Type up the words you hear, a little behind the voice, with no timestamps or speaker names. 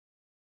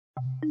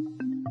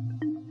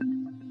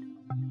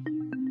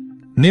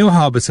Neil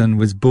Harbison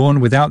was born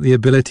without the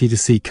ability to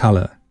see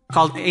colour.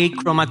 Called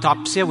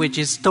achromatopsia, which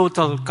is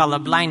total color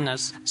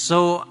blindness.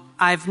 So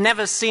I've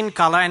never seen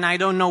color and I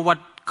don't know what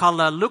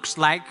color looks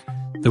like.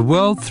 The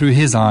world through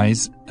his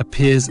eyes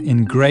appears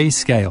in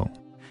grey-scale.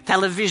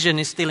 Television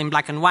is still in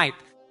black and white.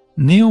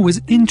 Neil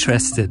was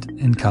interested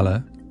in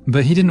colour,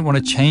 but he didn't want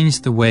to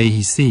change the way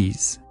he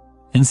sees.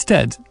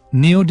 Instead,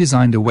 Neil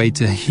designed a way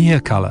to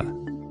hear colour.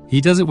 He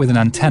does it with an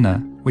antenna,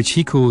 which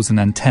he calls an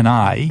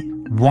antennae,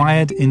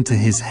 wired into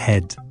his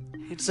head.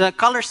 It's a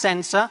color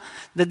sensor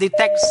that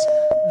detects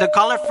the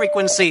color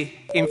frequency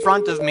in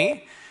front of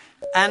me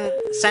and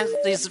sends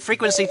this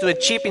frequency to a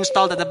chip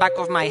installed at the back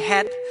of my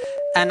head,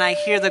 and I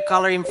hear the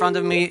color in front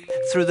of me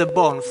through the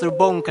bone, through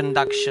bone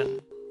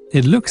conduction.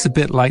 It looks a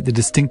bit like the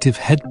distinctive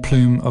head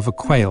plume of a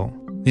quail.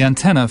 The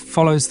antenna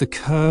follows the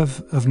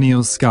curve of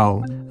Neil's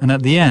skull, and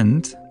at the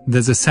end,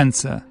 there's a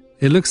sensor.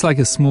 It looks like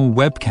a small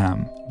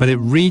webcam, but it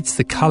reads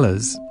the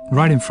colours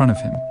right in front of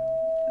him.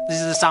 This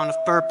is the sound of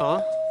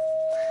purple.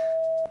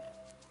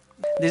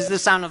 This is the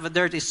sound of a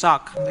dirty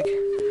sock,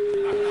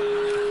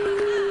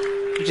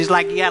 which is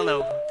like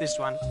yellow, this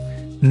one.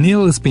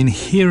 Neil has been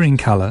hearing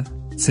colour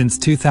since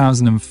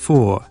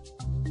 2004.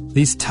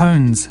 These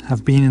tones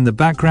have been in the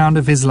background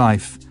of his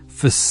life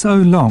for so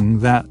long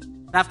that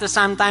after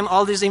some time,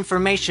 all this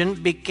information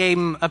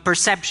became a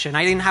perception.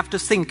 I didn't have to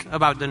think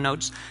about the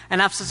notes.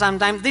 And after some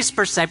time, this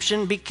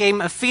perception became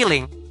a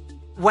feeling.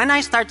 When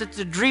I started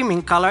to dream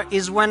in color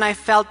is when I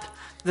felt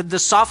that the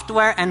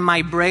software and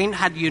my brain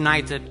had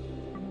united.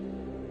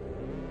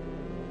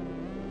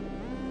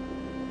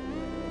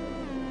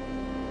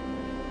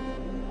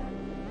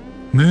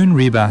 Moon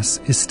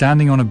Ribas is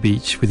standing on a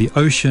beach with the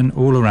ocean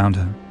all around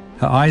her.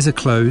 Her eyes are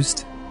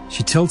closed.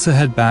 She tilts her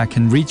head back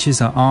and reaches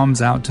her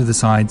arms out to the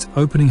sides,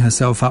 opening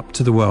herself up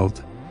to the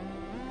world.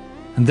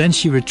 And then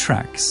she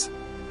retracts.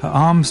 Her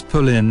arms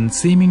pull in,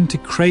 seeming to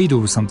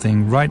cradle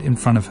something right in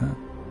front of her.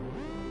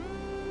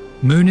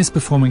 Moon is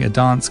performing a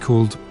dance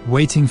called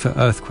Waiting for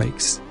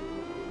Earthquakes.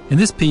 In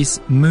this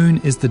piece, Moon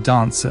is the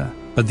dancer,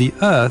 but the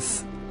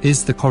Earth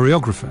is the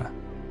choreographer.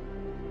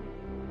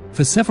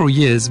 For several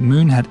years,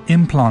 Moon had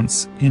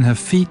implants in her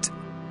feet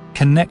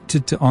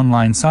connected to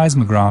online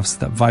seismographs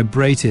that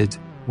vibrated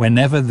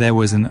whenever there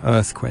was an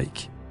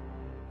earthquake.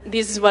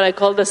 This is what I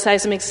call the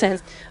seismic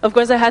sense. Of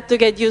course, I had to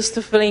get used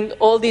to feeling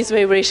all these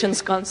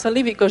vibrations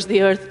constantly because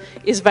the Earth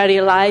is very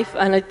alive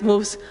and it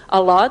moves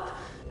a lot.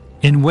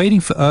 In Waiting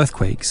for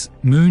Earthquakes,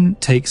 Moon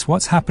takes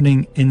what's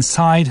happening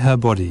inside her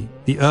body,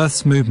 the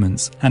Earth's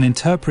movements, and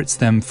interprets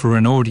them for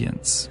an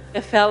audience.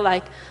 I felt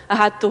like I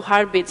had two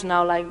heartbeats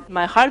now, like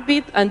my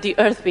heartbeat and the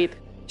Earth beat.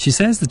 She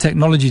says the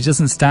technology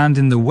doesn't stand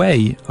in the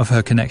way of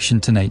her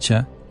connection to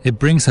nature, it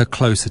brings her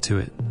closer to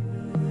it.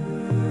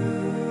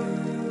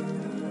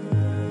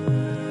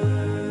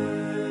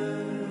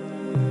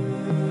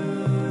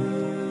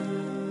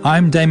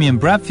 I'm Damien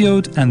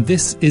Bradfield, and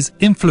this is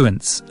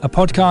Influence, a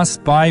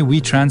podcast by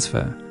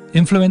WeTransfer.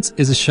 Influence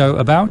is a show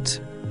about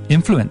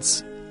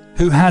influence.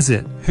 Who has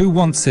it, who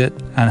wants it,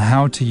 and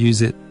how to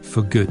use it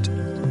for good.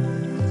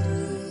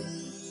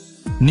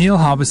 Neil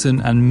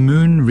Harbison and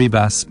Moon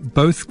Ribas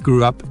both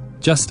grew up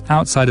just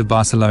outside of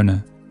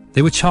Barcelona.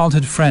 They were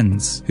childhood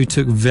friends who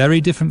took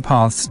very different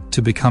paths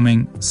to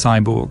becoming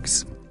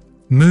cyborgs.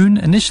 Moon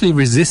initially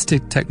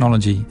resisted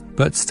technology,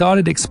 but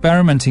started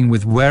experimenting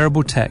with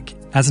wearable tech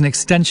as an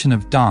extension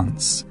of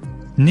dance.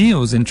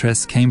 Neil's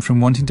interest came from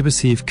wanting to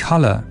perceive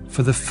colour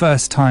for the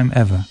first time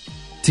ever.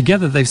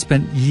 Together they've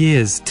spent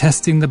years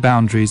testing the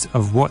boundaries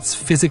of what's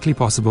physically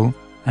possible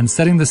and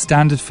setting the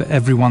standard for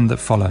everyone that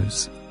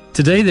follows.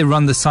 Today they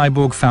run the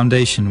Cyborg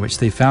Foundation, which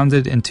they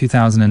founded in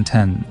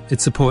 2010.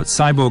 It supports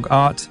cyborg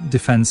art,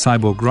 defends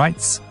cyborg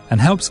rights, and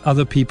helps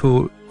other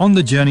people on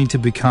the journey to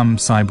become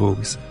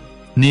cyborgs.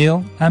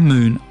 Neil and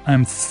Moon,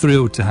 I'm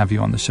thrilled to have you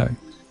on the show.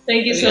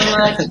 Thank you so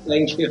much.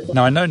 Thank you.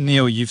 Now, I know,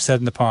 Neil, you've said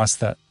in the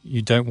past that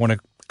you don't want to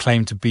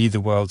claim to be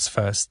the world's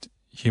first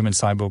human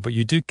cyborg, but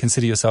you do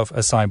consider yourself a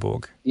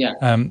cyborg. Yeah.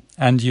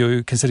 And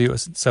you consider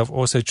yourself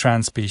also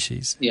trans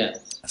species.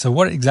 Yes. So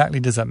what exactly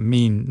does that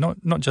mean?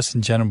 Not just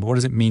in general, but what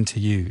does it mean to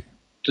you?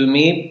 To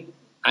me,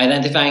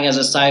 identifying as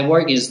a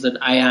cyborg is that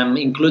I am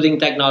including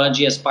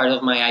technology as part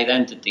of my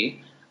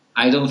identity.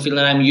 I don't feel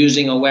that I'm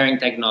using or wearing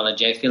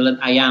technology. I feel that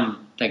I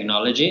am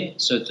technology.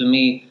 So to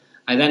me,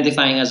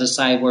 identifying as a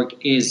cyborg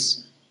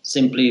is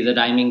simply that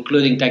I'm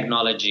including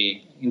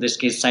technology, in this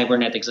case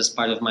cybernetics, as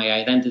part of my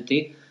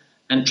identity.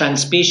 And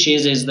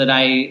transspecies is that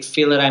I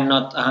feel that I'm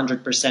not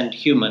 100%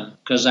 human,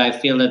 because I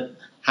feel that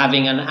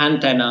having an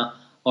antenna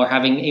or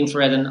having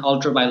infrared and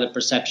ultraviolet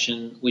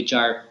perception, which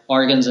are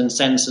organs and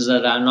senses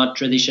that are not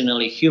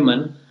traditionally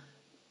human,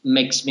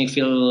 makes me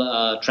feel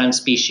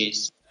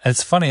transspecies.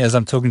 It's funny, as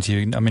I'm talking to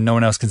you, I mean, no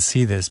one else can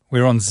see this.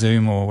 We're on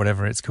Zoom or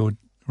whatever it's called,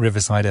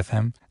 Riverside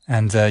FM,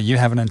 and you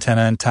have an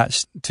antenna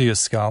attached to your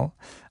skull,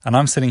 and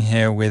I'm sitting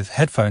here with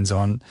headphones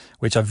on,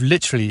 which I've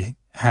literally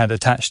had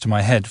attached to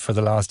my head for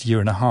the last year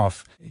and a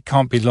half. It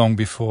can't be long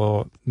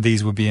before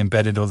these will be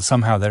embedded, or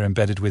somehow they're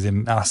embedded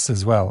within us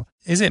as well.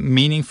 Is it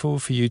meaningful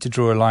for you to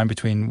draw a line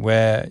between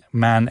where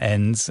man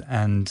ends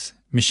and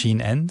machine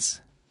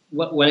ends?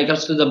 When it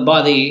comes to the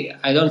body,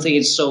 I don't think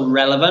it's so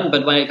relevant.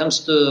 But when it comes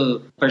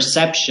to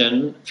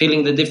perception,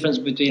 feeling the difference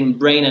between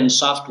brain and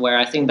software,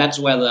 I think that's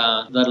where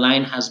the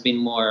line has been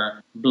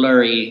more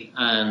blurry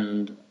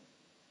and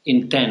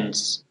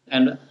intense.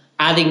 And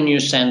adding new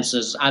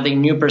senses,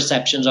 adding new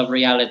perceptions of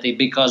reality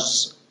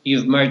because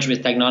you've merged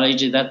with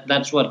technology,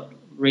 that's what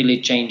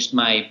really changed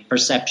my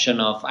perception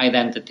of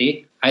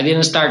identity. I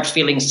didn't start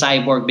feeling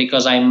cyborg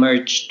because I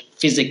merged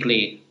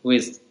physically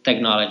with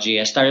technology.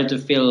 I started to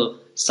feel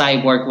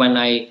cyborg when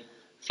I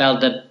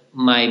felt that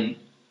my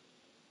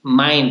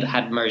mind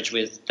had merged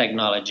with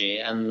technology,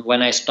 and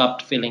when I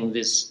stopped feeling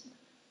this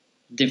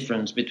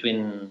difference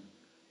between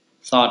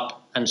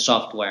thought and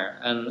software,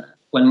 and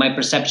when my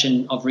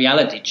perception of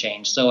reality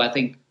changed. So I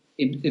think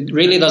it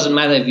really doesn't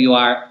matter if you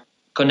are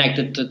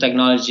connected to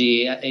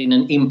technology in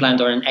an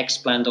implant or an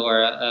explant,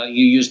 or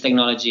you use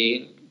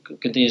technology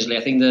continuously.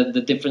 I think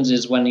the difference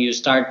is when you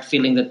start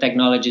feeling that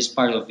technology is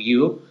part of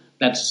you.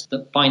 That's the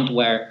point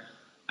where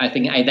I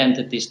think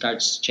identity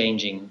starts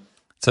changing.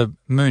 So,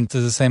 Moon,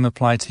 does the same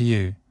apply to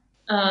you?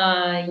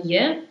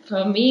 Yeah,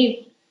 for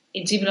me,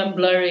 it's even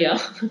blurrier,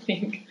 I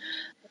think.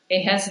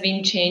 It has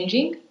been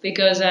changing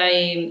because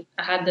I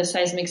had the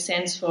seismic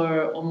sense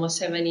for almost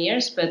 7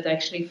 years, but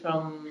actually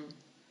from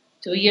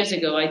 2 years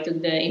ago, I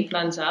took the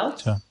implants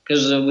out.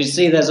 Because we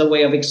see it as a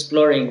way of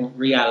exploring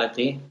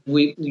reality.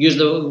 We use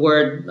the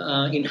word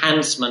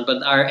enhancement,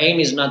 but our aim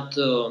is not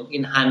to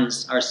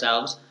enhance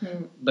ourselves,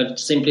 but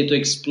simply to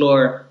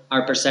explore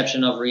our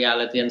perception of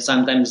reality. And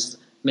sometimes,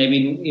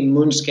 maybe in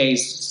Moon's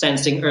case,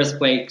 sensing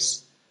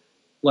earthquakes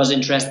was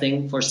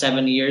interesting for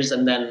 7 years,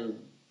 and then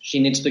she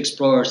needs to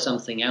explore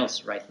something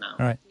else right now.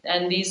 Right.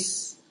 And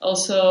this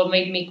also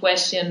made me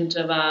question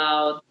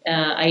about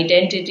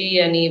identity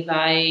and if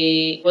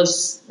I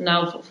was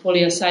now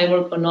fully a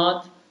cyborg or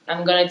not.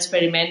 I'm going to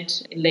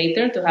experiment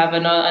later to have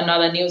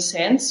another new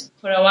sense.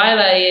 For a while,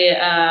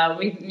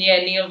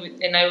 Neil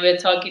and I were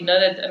talking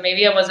that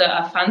maybe I was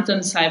a phantom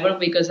cyborg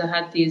because I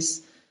had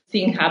this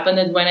thing happen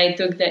that when I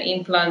took the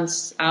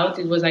implants out,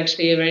 it was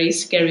actually a very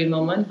scary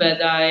moment,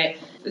 but I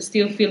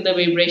still feel the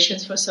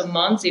vibrations for some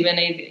months, even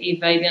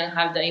if I didn't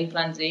have the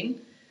implants in.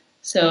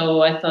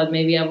 So I thought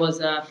maybe I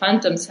was a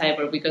phantom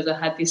cyborg because I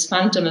had this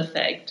phantom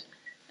effect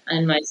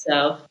on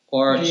myself.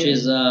 Or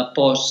she's a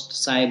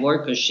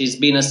post-cyborg because she's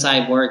been a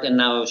cyborg and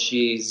now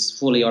she's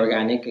fully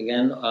organic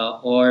again.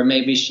 Or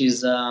maybe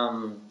she's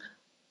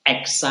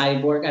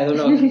ex-cyborg. I don't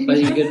know.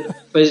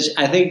 But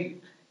I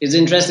think it's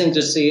interesting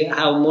to see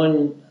how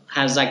Moon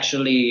has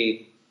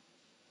actually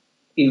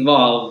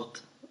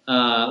evolved.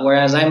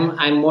 Whereas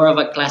I'm more of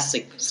a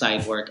classic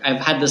cyborg.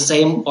 I've had the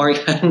same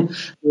organ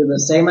with the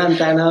same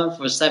antenna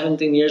for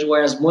 17 years,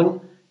 whereas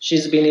Moon,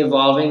 she's been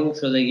evolving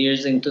through the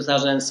years. In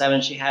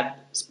 2007, she had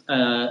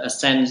a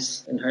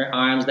sense in her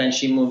arms, then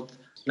she moved,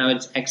 now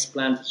it's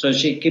explant. So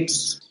she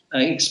keeps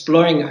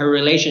exploring her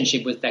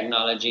relationship with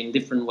technology in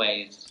different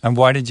ways. And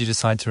why did you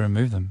decide to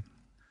remove them?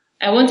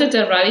 I wanted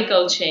a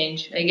radical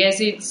change. I guess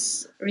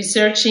it's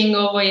researching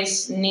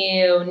always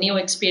new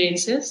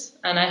experiences.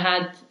 And I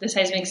had the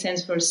seismic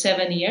sense for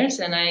 7 years,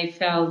 and I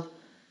felt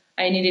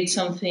I needed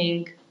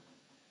something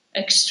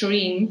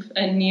extreme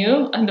and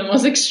new. And the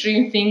most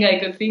extreme thing I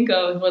could think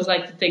of was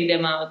like to take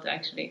them out,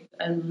 actually.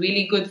 A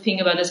really good thing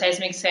about the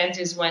seismic sense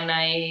is when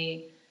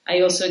I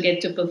also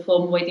get to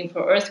perform Waiting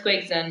for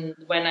Earthquakes, and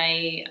when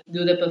I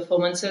do the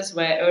performances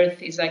where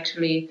Earth is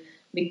actually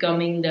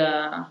becoming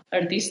the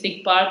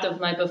artistic part of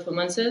my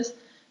performances.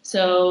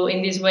 So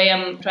in this way,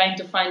 I'm trying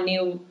to find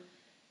new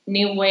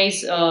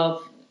ways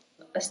of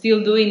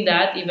still doing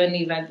that, even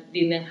if I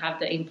didn't have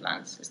the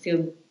implants,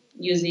 still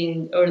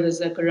using Earth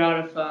as a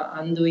choreographer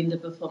and doing the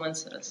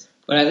performances.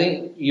 But I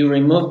think you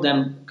removed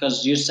them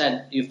because you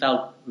said you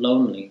felt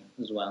lonely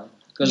as well.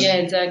 Yeah,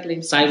 exactly.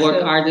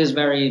 Cyborg art is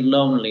very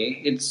lonely.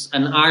 It's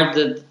an art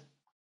that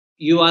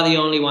you are the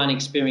only one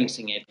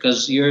experiencing it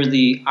because you're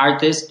the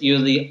artist, you're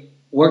the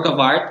work of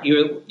art,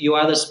 you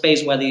are the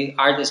space where the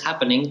art is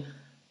happening,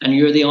 and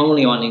you're the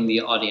only one in the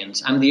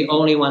audience. I'm the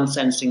only one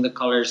sensing the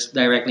colors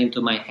directly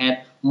into my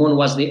head. Moon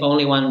was the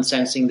only one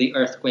sensing the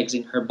earthquakes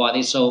in her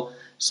body. So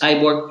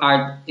cyborg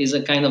art is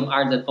a kind of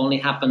art that only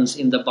happens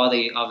in the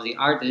body of the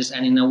artist,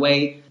 and in a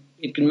way,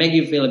 it can make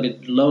you feel a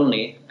bit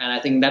lonely. And I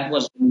think that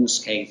was Moon's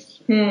case.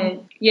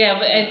 Yeah,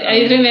 but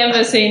I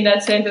remember saying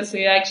that sentence.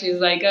 Actually,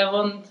 it's like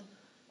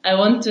I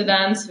want to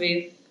dance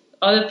with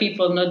other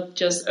people, not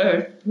just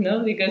Earth,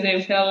 because I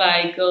felt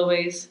like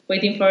always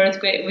waiting for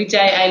earthquake, which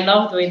I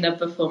love doing that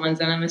performance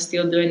and I'm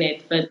still doing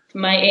it. But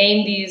my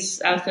aim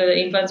after the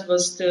implants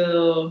was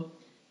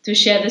to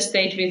share the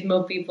stage with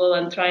more people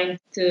and trying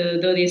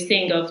to do this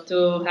thing of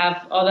to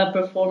have other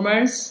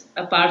performers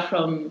apart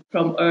from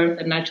Earth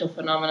and natural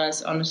phenomena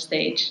on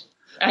stage.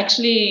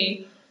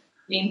 Actually,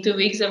 in 2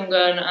 weeks I'm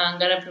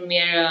gonna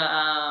premiere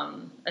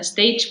a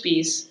stage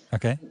piece.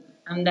 Okay.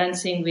 I'm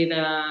dancing with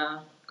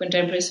a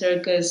contemporary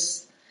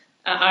circus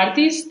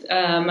artist,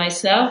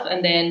 myself,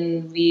 and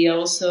then we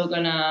also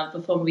gonna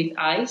perform with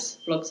ice,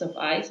 blocks of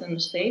ice on the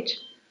stage.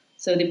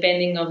 So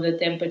depending on the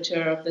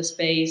temperature of the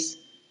space,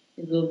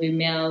 it will be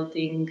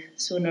melting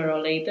sooner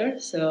or later.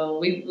 So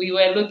we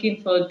were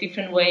looking for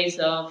different ways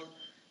of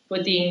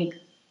putting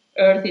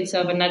Earth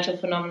itself and natural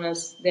phenomena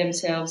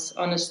themselves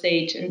on a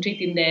stage and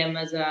treating them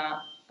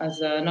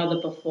as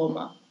another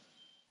performer.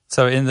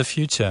 So in the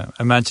future,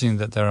 imagining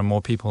that there are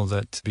more people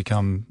that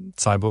become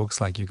cyborgs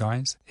like you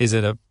guys, is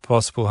it a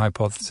possible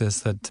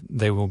hypothesis that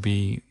they will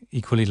be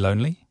equally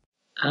lonely?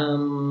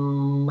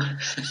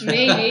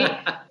 Maybe.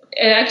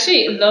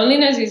 Actually,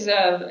 loneliness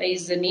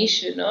is an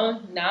issue,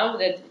 no? Now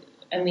that,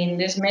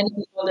 there's many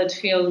people that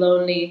feel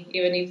lonely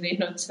even if they're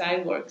not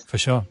cyborgs. For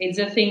sure. It's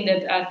a thing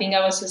that I think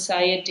our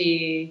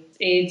society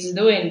is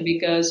doing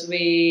because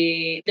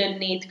we don't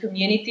need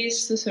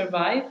communities to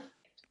survive.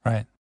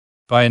 Right.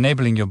 By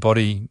enabling your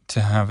body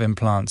to have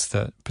implants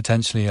that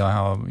potentially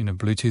are,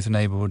 Bluetooth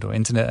enabled or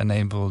internet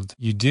enabled,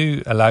 you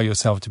do allow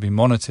yourself to be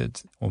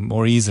monitored or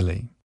more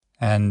easily.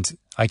 And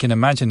I can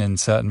imagine in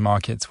certain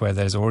markets where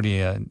there's already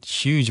a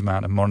huge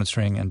amount of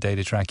monitoring and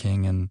data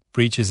tracking and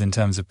breaches in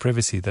terms of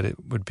privacy that it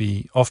would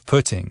be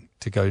off-putting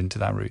to go into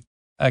that route.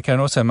 I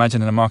can also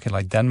imagine in a market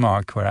like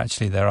Denmark where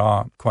actually there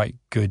are quite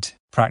good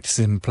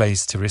practices in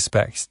place to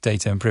respect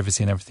data and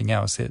privacy and everything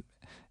else. It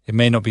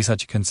may not be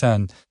such a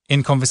concern.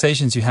 In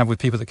conversations you have with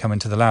people that come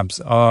into the labs,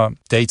 are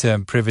data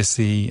and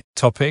privacy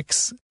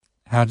topics?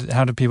 How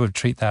do people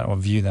treat that or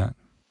view that?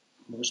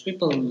 Most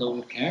people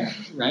don't care,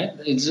 right?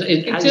 It's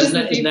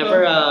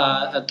never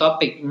a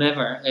topic,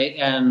 never,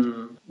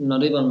 and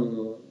not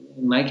even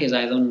in my case.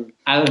 I don't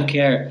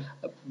care,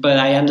 but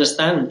I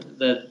understand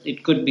that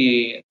it could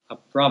be a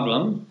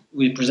problem.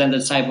 We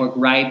presented cyborg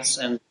rights,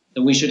 and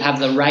that we should have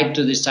the right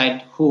to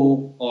decide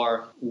who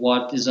or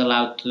what is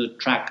allowed to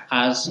track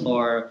us,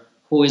 or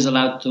who is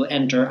allowed to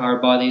enter our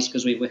bodies,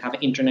 because we have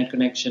internet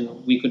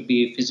connection, we could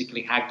be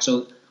physically hacked.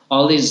 So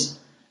all these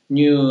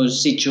new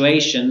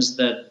situations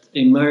that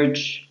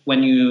emerge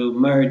when you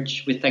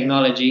merge with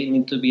technology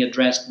need to be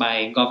addressed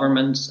by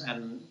governments,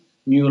 and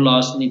new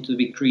laws need to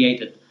be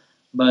created.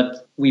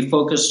 But we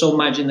focus so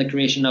much in the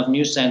creation of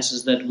new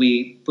senses that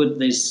we put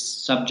this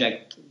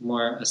subject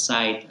more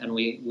aside, and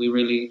we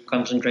really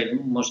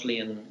concentrate mostly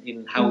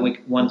in how we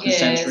want to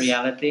sense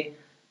reality.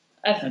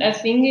 I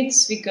think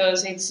it's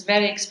because it's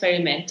very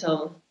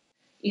experimental.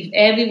 If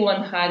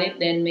everyone had it,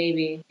 then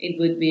maybe it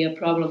would be a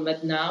problem.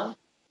 But now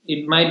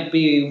it might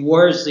be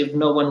worse if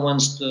no one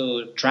wants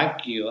to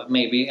track you.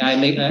 Maybe I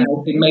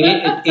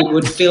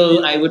would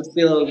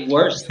feel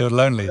worse. Feel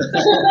lonely.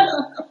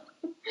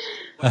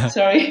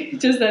 Sorry,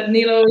 just that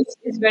Nilo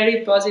is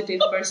very positive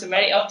person,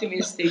 very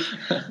optimistic.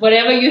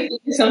 Whatever you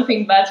think is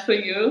something bad for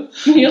you,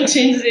 Neil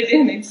changes it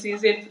and it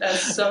sees it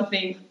as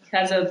something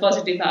has a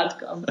positive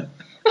outcome.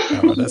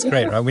 Oh, that's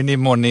great, right? We need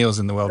more Neils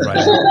in the world right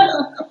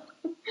now.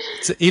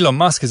 So Elon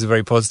Musk is a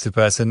very positive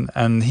person,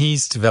 and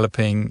he's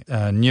developing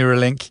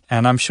Neuralink,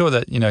 and I'm sure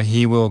that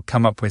he will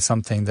come up with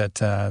something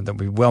that will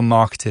be well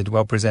marketed,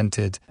 well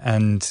presented,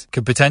 and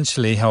could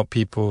potentially help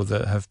people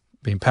that have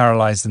been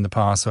paralyzed in the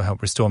past or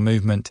help restore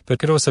movement, but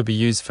could also be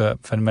used for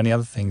many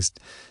other things.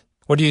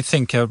 What do you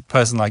think a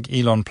person like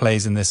Elon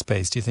plays in this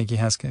space? Do you think he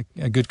has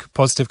a good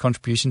positive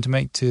contribution to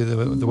make to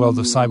the world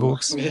of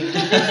cyborgs?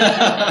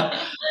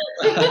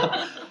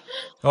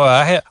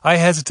 Well, I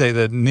hesitate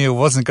that Neil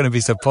wasn't going to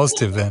be so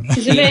positive then.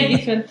 He's a very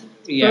different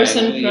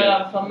person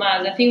from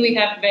us. I think we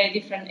have very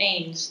different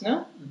aims,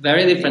 no?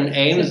 Very different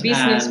aims. He's a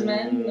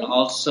businessman. No?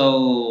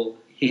 Also,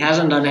 he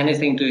hasn't done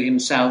anything to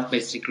himself,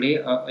 basically,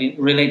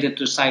 related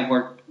to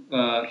cyborg.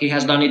 He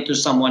has done it to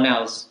someone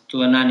else,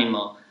 to an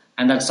animal.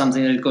 And that's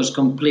something that goes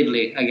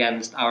completely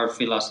against our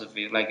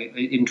philosophy. Like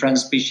in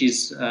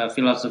trans-species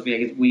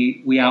philosophy,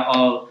 we are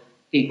all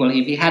equal.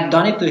 If he had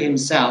done it to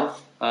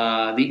himself,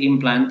 the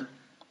implant,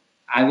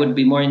 I would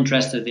be more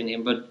interested in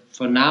him. But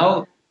for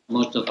now,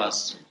 most of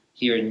us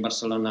here in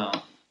Barcelona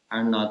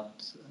are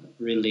not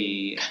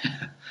really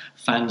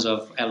fans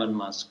of Elon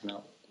Musk.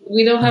 No,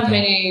 we don't have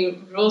many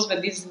rules,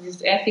 but this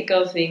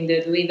ethical thing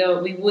that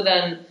we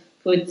wouldn't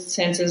put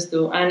sensors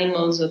to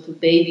animals or to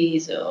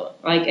babies, or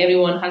like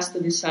everyone has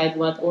to decide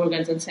what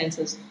organs and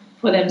sensors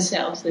for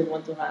themselves they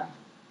want to have.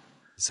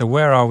 So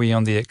where are we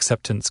on the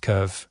acceptance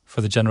curve for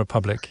the general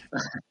public?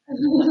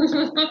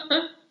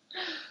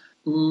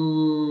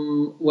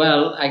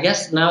 Well, I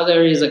guess now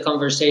there is a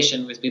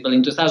conversation with people.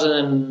 In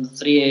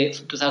 2003,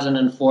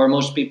 2004,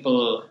 most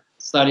people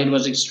thought it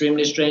was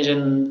extremely strange,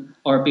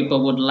 or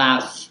people would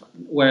laugh.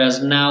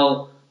 Whereas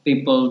now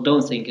people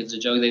don't think it's a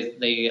joke.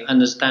 They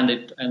understand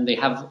it and they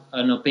have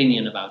an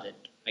opinion about it.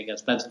 I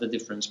guess that's the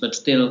difference. But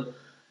still,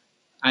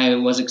 I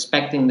was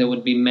expecting there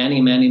would be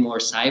many, many more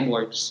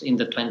cyborgs in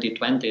the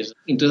 2020s.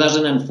 In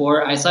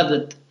 2004, I thought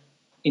that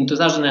in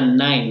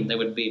 2009 there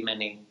would be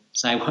many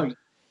cyborgs.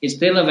 It's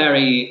still a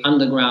very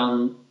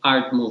underground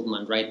art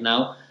movement right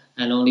now,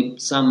 and only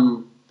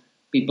some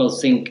people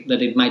think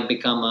that it might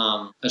become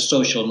a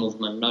social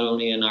movement, not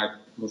only an art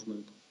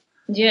movement.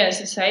 Yeah,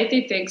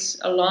 society takes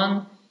a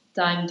long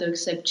time to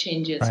accept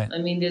changes. Right. I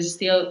mean, there's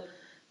still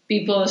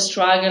people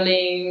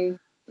struggling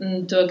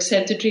to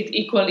accept to treat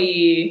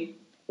equally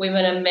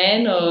women and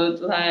men, or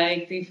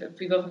like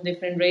people from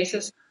different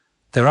races.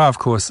 There are, of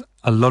course,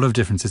 a lot of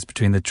differences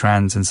between the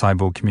trans and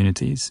cyborg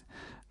communities.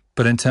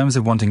 But in terms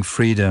of wanting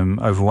freedom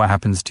over what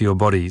happens to your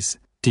bodies,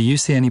 do you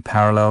see any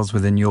parallels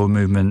within your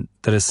movement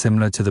that are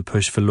similar to the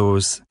push for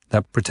laws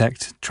that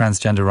protect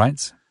transgender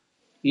rights?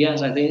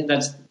 Yes, I think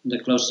that's the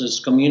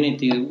closest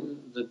community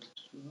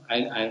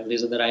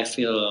that I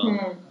feel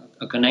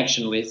a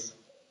connection with.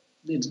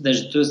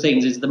 There's two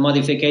things. It's the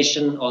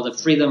modification or the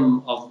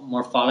freedom of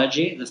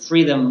morphology, the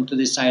freedom to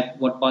decide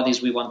what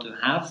bodies we want to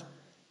have.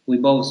 We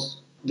both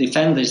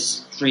defend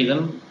this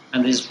freedom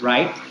and this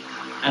right.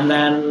 And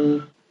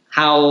then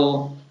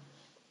how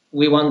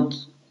we want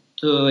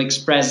to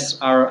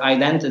express our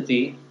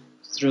identity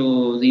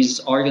through these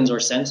organs or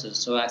senses.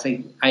 So I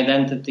think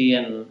identity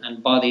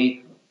and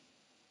body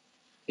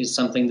is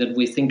something that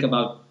we think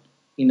about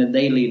in a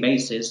daily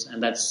basis,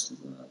 and that's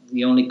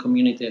the only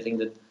community I think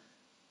that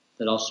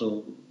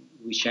also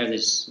we share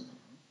this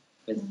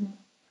with. Mm-hmm.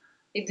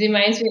 It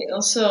reminds me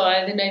also,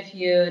 I don't know if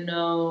you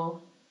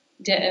know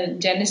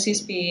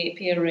Genesis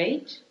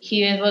P.R.H.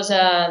 He was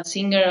a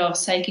singer of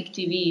Psychic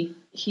TV.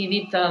 He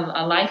did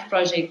a live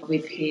project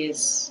with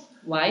his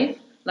wife,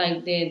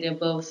 like they're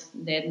both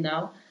dead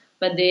now.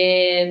 But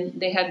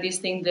they had this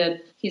thing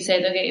that he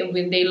said, okay,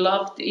 when they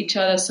loved each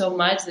other so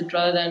much that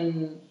rather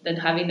than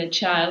having a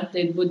child,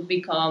 they would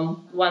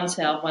become one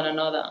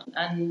another.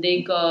 And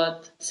they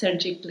got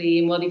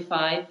surgically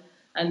modified,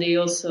 and they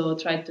also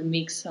tried to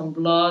mix some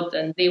blood,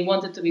 and they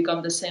wanted to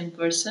become the same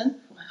person.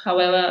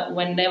 However,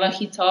 whenever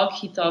he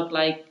talked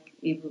like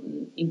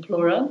in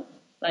plural,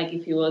 like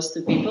if he was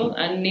two people.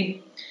 And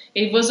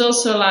it was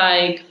also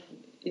like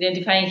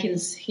identifying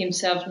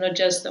himself not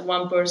just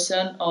one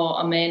person or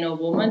a man or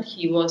woman,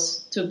 he was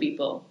two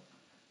people.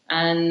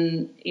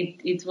 And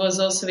it was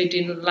also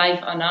between life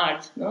and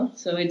art, no?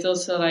 So it's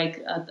also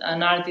like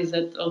an artist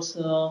that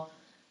also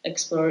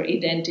explore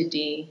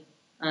identity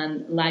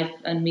and life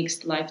and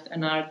mixed life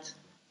and art.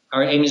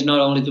 Our aim is not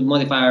only to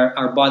modify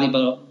our body,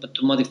 but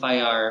to modify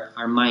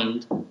our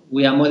mind.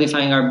 We are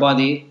modifying our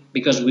body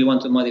because we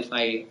want to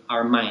modify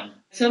our mind.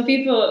 Some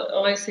people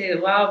always say,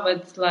 wow,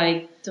 but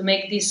like to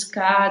make this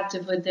cut, to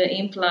put the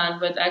implant,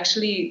 but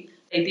actually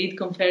they did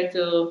compared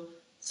to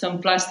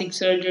some plastic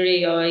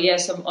surgery or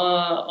some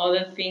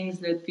other things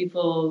that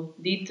people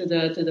did to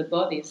the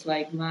bodies.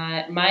 Like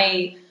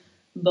my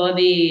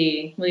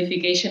body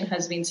modification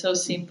has been so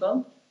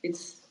simple.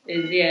 It's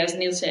as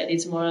Neil said,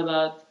 it's more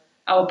about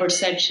our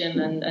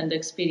perception and the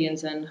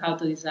experience and how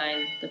to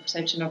design the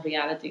perception of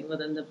reality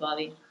within the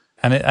body.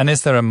 And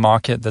is there a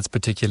market that's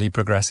particularly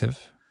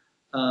progressive?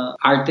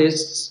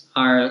 Artists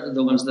are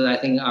the ones that I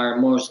think are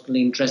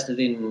mostly interested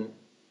in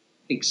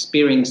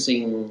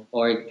experiencing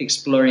or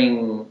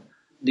exploring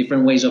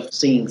different ways of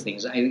seeing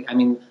things. I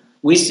mean,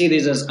 we see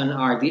this as an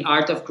art, the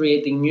art of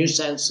creating new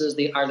senses,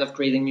 the art of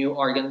creating new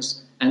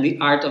organs, and the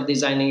art of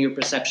designing your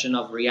perception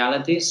of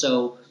reality.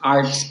 So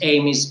art's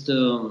aim is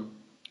to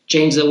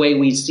change the way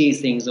we see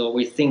things or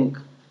we think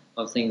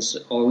of things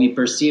or we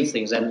perceive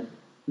things. And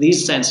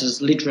these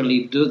senses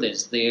literally do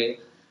this. They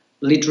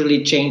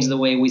literally change the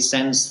way we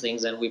sense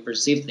things and we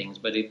perceive things,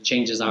 but it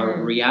changes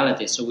our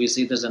reality. So we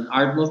see it as an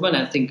art movement.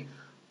 I think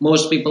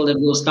most people that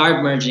will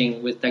start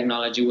merging with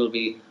technology will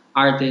be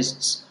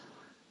artists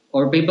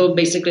or people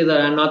basically that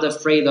are not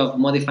afraid of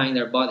modifying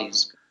their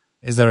bodies.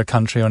 Is there a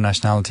country or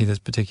nationality that's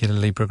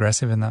particularly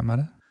progressive in that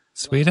matter?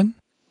 Sweden?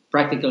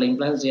 Practical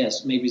implants,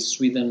 yes. Maybe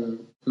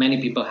Sweden,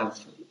 many people have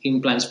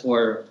implants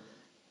for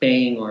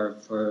paying or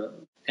for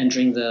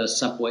entering the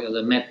subway or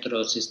the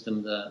metro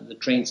system, the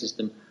train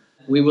system.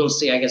 We will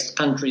see, I guess,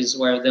 countries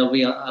where there'll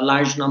be a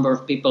large number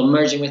of people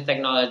merging with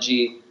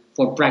technology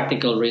for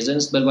practical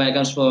reasons. But when it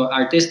comes for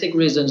artistic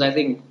reasons, I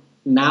think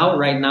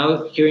right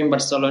now, here in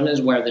Barcelona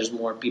is where there's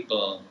more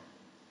people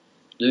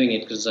doing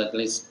it, because at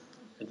least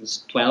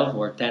 12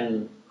 or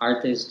 10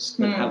 artists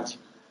that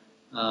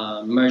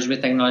have merged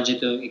with technology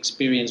to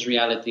experience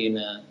reality in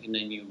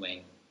a new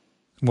way.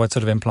 What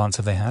sort of implants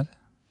have they had?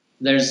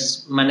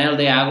 There's Manel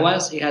de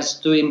Aguas. He has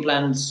two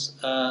implants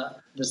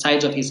the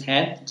sides of his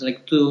head. It's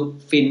like two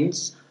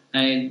fins,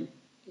 and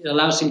it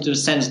allows him to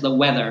sense the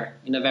weather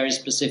in a very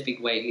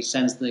specific way. He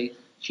senses the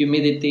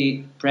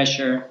humidity,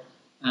 pressure,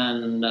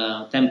 and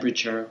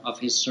temperature of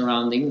his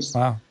surroundings.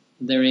 Wow.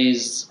 There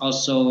is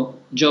also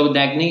Joe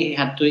Dagny. He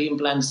had two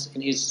implants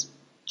in his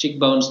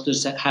cheekbones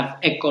to have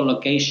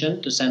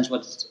echolocation, to sense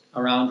what's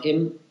around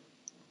him.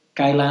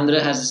 Kyle Andre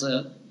has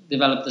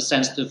developed a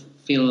sense to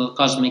feel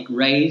cosmic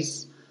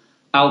rays.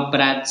 Pau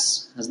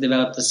Prats has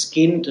developed a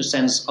skin to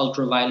sense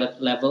ultraviolet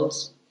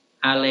levels.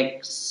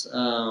 Alex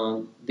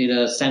did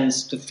a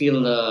sense to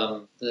feel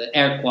the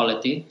air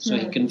quality, so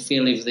he can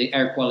feel if the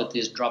air quality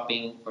is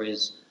dropping or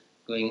is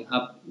going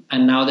up.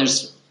 And now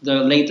there's the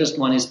latest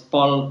one is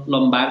Paul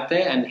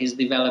Lombarte, and he's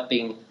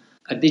developing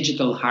a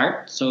digital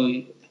heart. So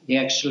he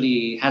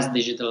actually has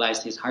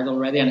digitalized his heart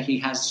already, and he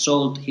has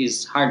sold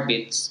his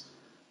heartbeats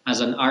as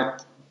an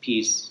art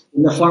piece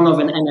in the form of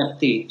an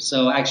NFT.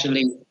 So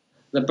actually,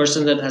 the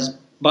person that has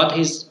bought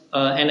his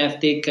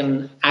NFT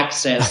can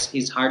access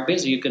his heartbeat.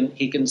 So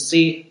he can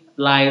see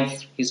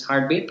live his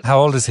heartbeat. How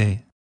old is he?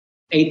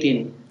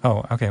 18.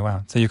 Oh, okay,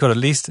 wow. So you got at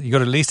least a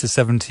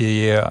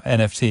 70-year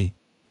NFT.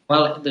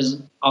 Well,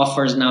 there's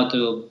offers now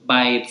to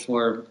buy it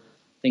for,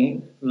 I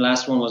think the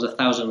last one was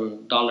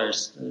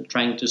 $1,000,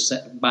 trying to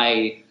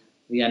buy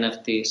the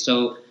NFT.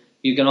 So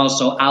you can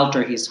also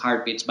alter his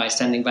heartbeats by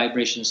sending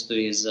vibrations to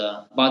his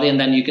body, and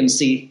then you can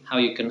see how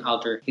you can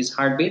alter his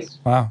heartbeat.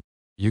 Wow.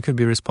 You could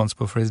be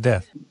responsible for his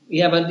death.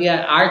 Yeah, but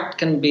art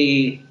can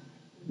be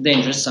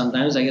dangerous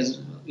sometimes. I guess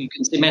you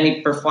can see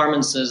many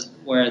performances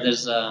where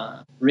there's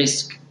a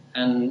risk.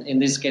 And in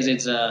this case,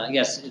 it's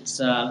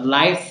a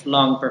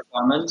lifelong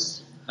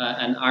performance,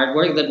 an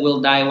artwork that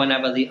will die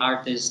whenever the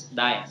artist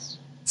dies.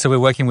 So we're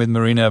working with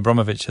Marina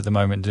Abramovic at the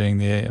moment, doing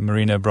the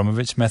Marina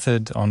Abramovic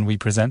method on We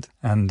Present.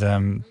 And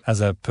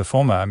as a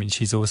performer, I mean,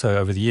 she's also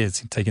over the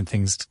years taken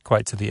things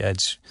quite to the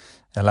edge,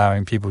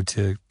 allowing people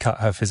to cut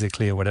her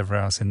physically or whatever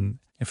else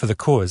for the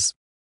cause.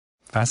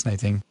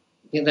 Fascinating.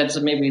 Yeah, that's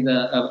maybe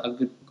a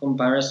good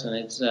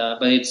comparison.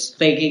 But it's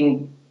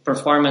taking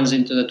performance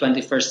into the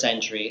 21st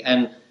century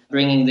and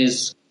bringing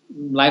this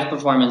live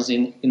performance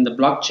in the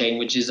blockchain,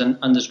 which is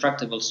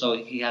indestructible. So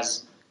he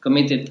has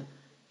committed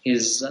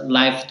his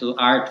life to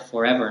art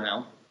forever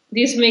now.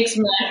 This makes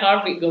my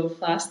heartbeat go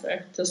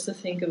faster, just to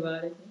think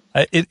about it.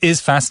 It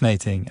is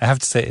fascinating. I have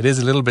to say, it is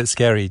a little bit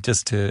scary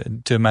just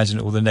to imagine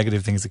all the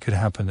negative things that could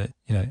happen.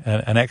 You know,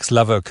 an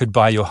ex-lover could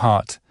buy your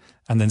heart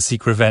and then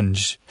seek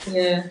revenge.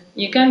 Yeah,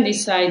 you can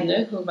decide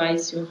who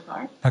buys your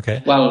heart.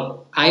 Okay.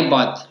 Well, I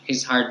bought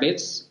his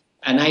heartbeats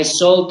and I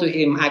sold to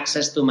him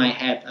access to my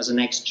head as an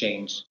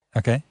exchange.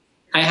 Okay.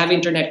 I have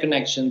internet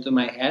connection to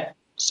my head,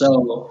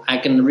 so I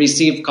can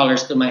receive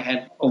colors to my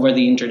head over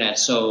the internet.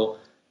 So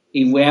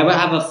if we ever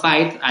have a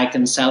fight, I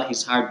can sell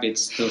his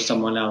heartbeats to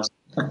someone else.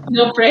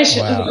 No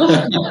pressure.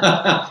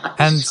 Wow.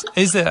 And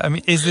is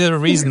there a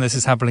reason this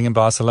is happening in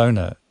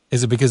Barcelona?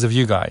 Is it because of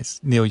you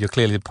guys? Neil, you're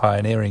clearly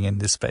pioneering in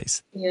this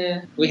space.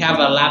 Yeah. We have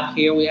a lab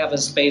here. We have a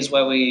space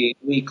where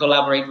we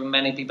collaborate with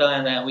many people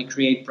and we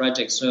create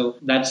projects. So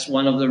that's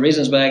one of the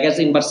reasons. But I guess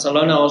in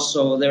Barcelona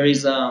also there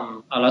is a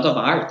lot of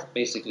art,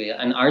 basically,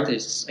 and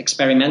artists,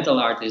 experimental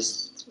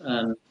artists,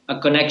 a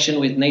connection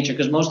with nature.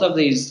 Because most of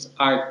these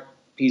art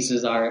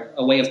pieces are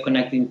a way of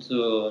connecting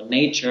to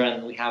nature.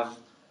 And we have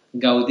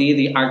Gaudí,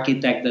 the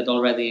architect that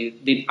already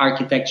did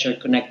architecture,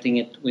 connecting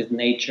it with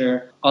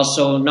nature.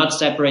 Also, not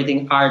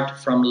separating art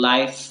from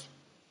life.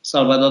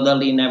 Salvador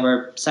Dalí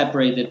never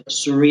separated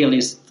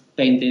surrealist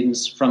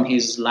paintings from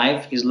his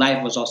life. His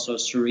life was also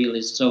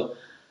surrealist. So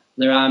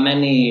there are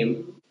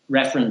many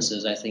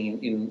references, I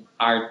think, in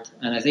art.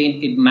 And I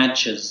think it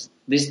matches.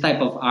 This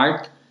type of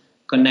art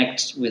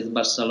connects with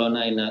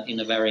Barcelona in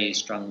a very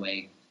strong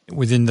way.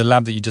 Within the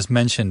lab that you just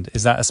mentioned,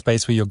 is that a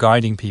space where you're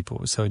guiding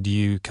people? So do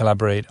you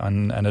collaborate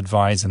and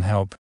advise and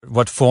help?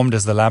 What form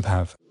does the lab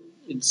have?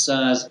 It's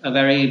a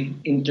very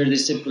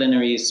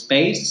interdisciplinary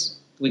space.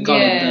 We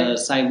call it the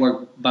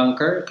cyborg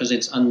bunker because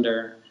it's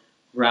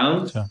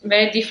underground. Sure.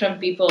 Very different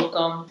people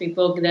come.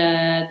 People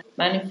that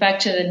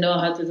manufacture and know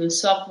how to do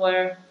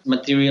software.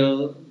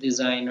 Material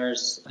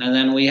designers. And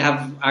then we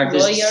have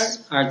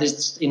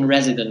artists in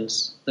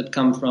residence that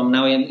come from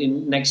now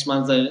in next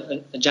month,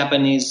 a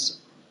Japanese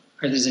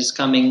artist is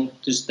coming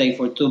to stay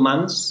for 2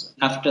 months.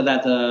 After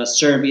that, a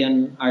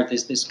Serbian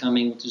artist is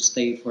coming to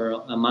stay for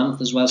a month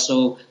as well.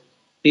 So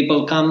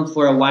people come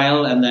for a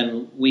while and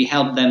then we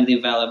help them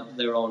develop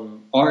their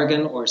own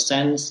organ or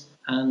sense.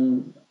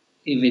 And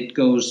if it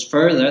goes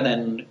further,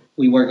 then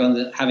we work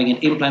on having an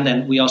implant,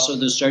 and we also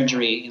do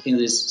surgery in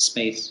this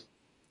space.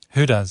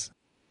 Who does?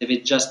 If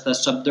it's just a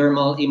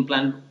subdermal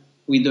implant,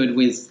 we do it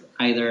with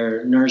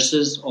either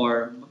nurses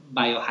or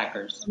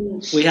biohackers.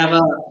 We have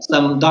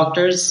some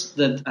doctors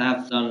that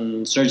have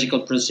done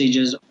surgical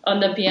procedures On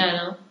the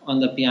piano.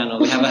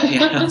 We have a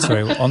piano.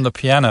 Sorry, on the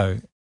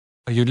piano.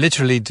 You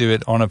literally do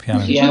it on a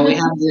piano. Yeah, we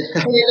have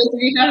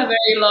We have a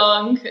very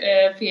long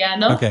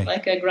piano, Okay.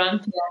 like a grand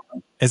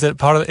piano. Is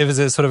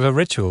it sort of a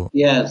ritual?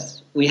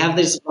 Yes, we have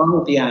this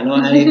long piano,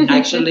 and it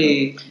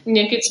actually, And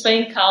you could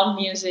play calm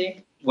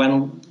music.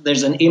 when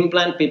there's an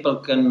implant, people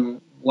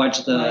can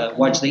watch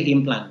the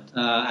implant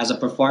as a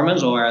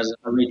performance or as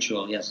a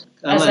ritual. Yes,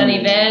 As an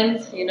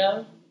event,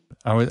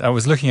 I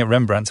was looking at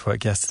Rembrandt's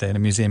work yesterday in a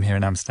museum here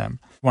in Amsterdam.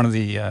 One of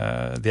the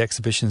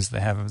exhibitions they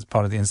have as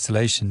part of the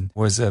installation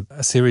was a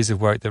series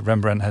of work that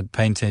Rembrandt had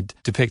painted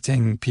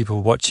depicting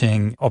people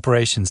watching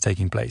operations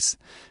taking place,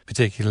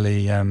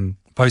 particularly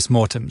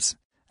post-mortems.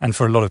 And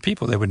for a lot of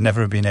people, they would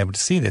never have been able to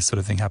see this sort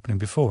of thing happening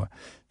before.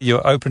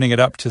 You're opening it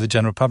up to the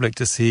general public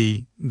to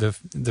see the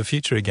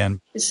future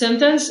again.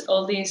 Sometimes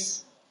all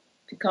this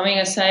becoming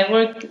a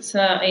cyborg,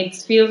 it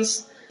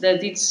feels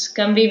that it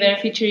can be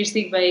very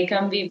futuristic, but it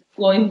can be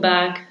going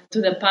back to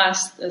the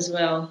past as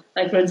well.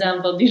 Like, for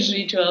example, these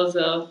rituals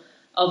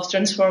of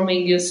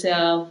transforming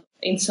yourself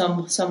in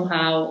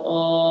somehow,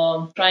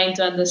 or trying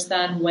to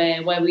understand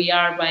where we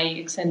are by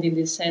extending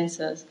these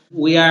senses.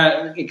 We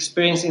are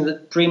experiencing the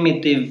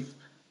primitive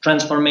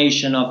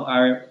transformation of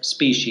our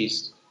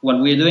species. what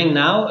we're doing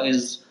now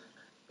is,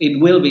 it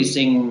will be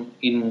seen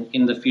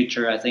in the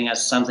future, I think,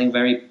 as something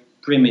very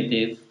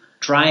primitive,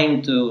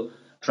 trying to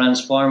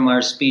transform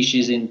our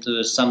species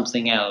into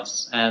something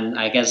else. And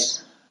I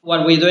guess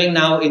what we're doing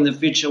now in the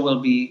future will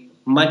be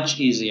much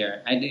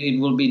easier. It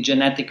will be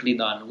genetically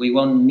done. We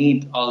won't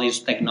need all this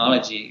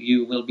technology.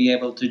 You will be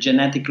able to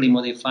genetically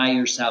modify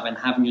yourself and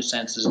have new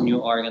senses, new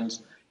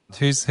organs.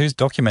 Who's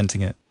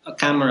documenting it?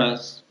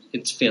 Cameras.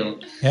 It's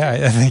filmed.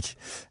 Yeah,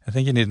 I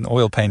think you need an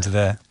oil painter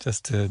there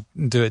just to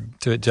do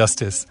it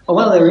justice. Oh,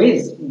 well, there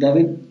is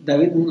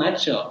David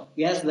Macho.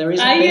 Yes, there is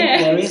a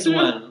there is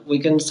one. We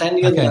can send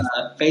you the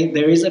paint.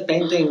 There is a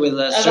painting with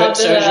a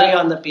surgery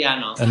on the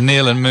piano. A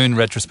Neil and Moon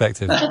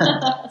retrospective.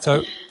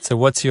 So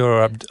what's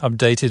your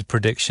updated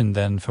prediction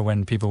then for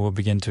when people will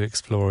begin to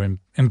explore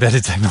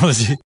embedded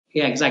technology?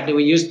 Yeah, exactly. I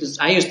used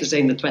to say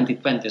in the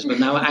 2020s, but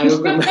now I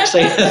remember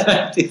saying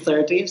the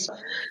 2030s.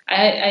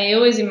 I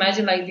always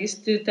imagine like these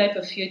two type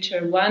of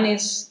future. One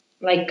is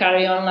like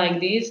carry on like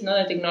this,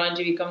 the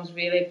technology becomes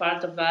really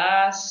part of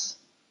us,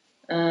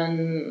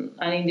 and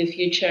in the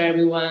future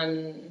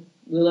everyone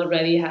will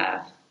already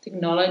have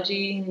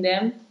technology in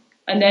them.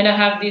 And then I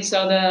have this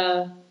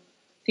other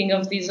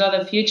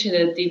future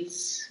that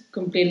it's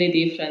completely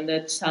different,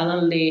 that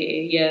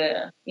suddenly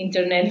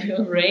internet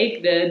will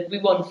break, that we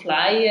won't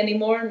fly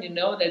anymore,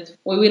 that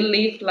we will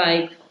live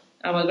like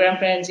our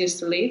grandparents used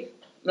to live,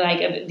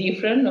 like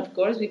different, of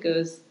course,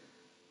 because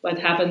what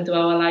happened to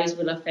our lives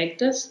will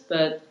affect us,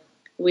 but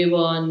we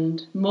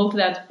won't move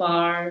that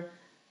far,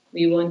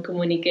 we won't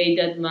communicate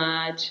that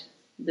much,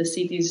 the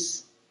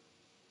cities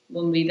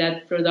won't be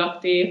that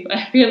productive.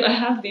 I feel I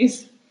have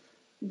this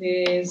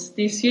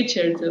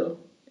future too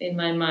in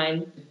my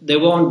mind. There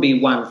won't be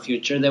one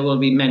future, there will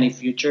be many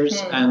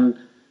futures, and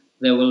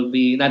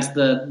that's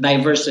the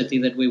diversity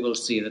that we will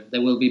see, that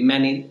there will be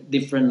many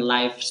different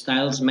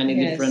lifestyles, many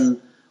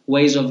different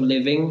ways of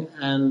living,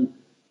 and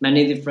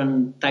many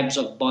different types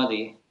of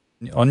body.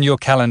 On your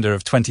calendar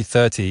of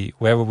 2030,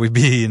 where will we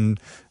be in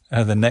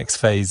the next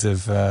phase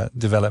of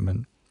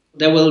development?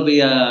 There will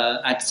be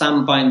at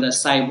some point a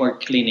cyborg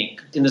clinic.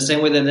 In the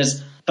same way that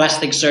there's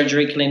plastic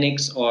surgery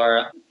clinics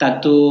or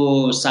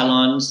tattoo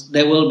salons,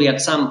 there will be at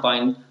some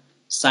point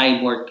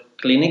cyborg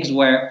clinics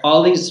where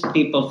all these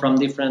people from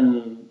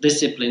different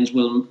disciplines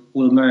will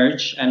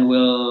merge and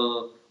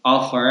will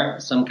offer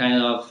some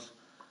kind of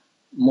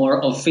more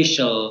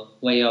official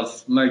way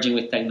of merging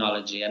with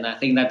technology. And I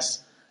think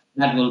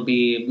that will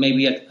be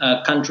maybe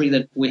a country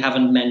that we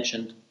haven't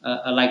mentioned,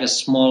 like a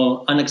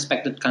small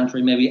unexpected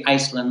country, maybe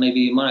Iceland,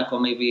 maybe Monaco,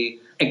 maybe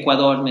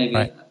Ecuador,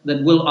 maybe,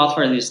 that will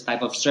offer this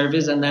type of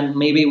service. And then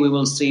maybe we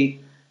will see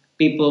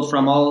people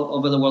from all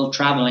over the world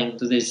traveling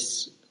to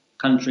this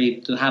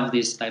country to have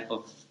this type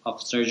of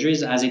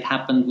surgeries, as it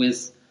happened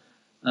with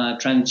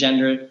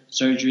transgender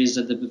surgeries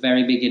at the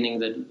very beginning,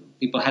 that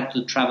people had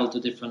to travel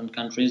to different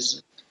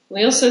countries.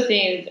 We also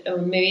think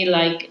maybe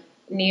like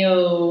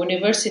new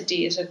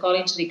universities or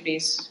college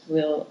degrees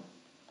will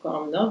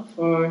come,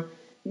 for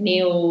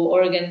new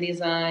organ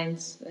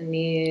designs,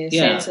 new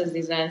census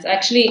designs.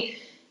 Actually,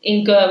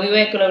 we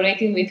were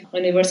collaborating with a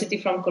university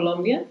from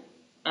Colombia,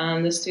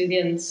 and the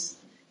students,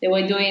 they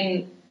were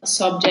doing a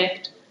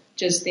subject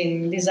just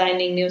in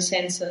designing new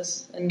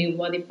census and new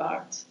body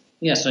parts.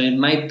 Yeah, so it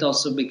might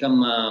also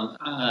become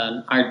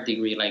an art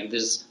degree, like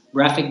this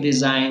graphic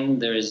design,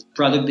 there is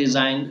product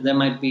design, there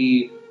might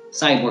be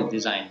cyborg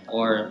design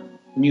or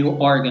new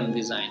organ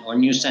design or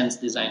new sense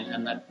design,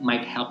 and that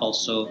might help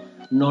also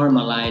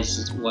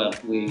normalize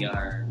what we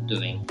are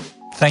doing.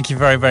 Thank you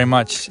very, very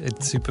much.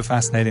 It's super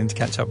fascinating to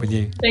catch up with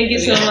you. Thank you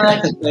so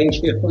much. Thank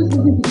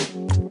you.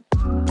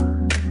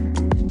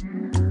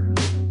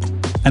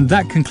 And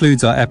that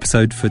concludes our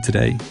episode for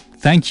today.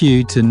 Thank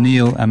you to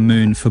Neil and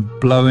Moon for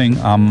blowing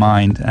our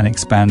mind and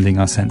expanding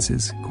our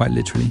senses, quite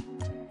literally.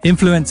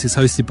 Influence is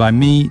hosted by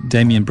me,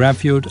 Damien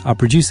Bradfield. Our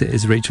producer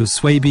is Rachel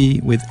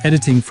Swaby, with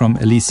editing from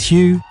Elise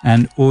Hugh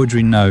and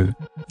Audrey No.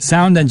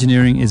 Sound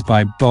engineering is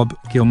by Bob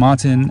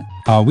Gilmartin.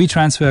 Our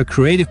WeTransfer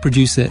creative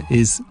producer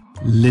is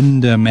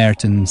Linda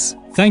Mertens.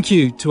 Thank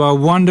you to our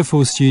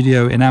wonderful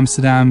studio in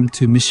Amsterdam,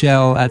 to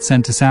Michelle at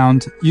Center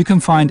Sound. You can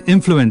find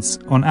Influence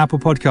on Apple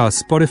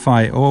Podcasts,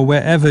 Spotify, or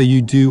wherever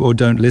you do or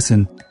don't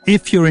listen.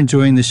 If you're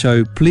enjoying the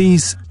show,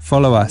 please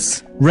follow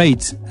us,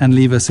 rate and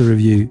leave us a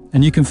review.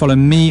 And you can follow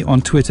me on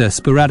Twitter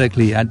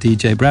sporadically at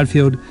DJ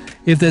Bradfield.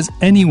 If there's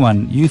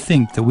anyone you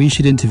think that we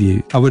should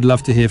interview, I would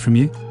love to hear from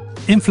you.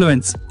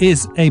 Influence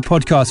is a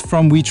podcast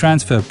from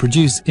WeTransfer,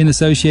 produced in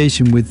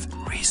association with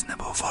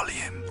Reasonable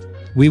Volume.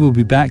 We will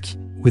be back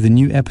with a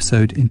new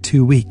episode in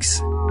 2 weeks.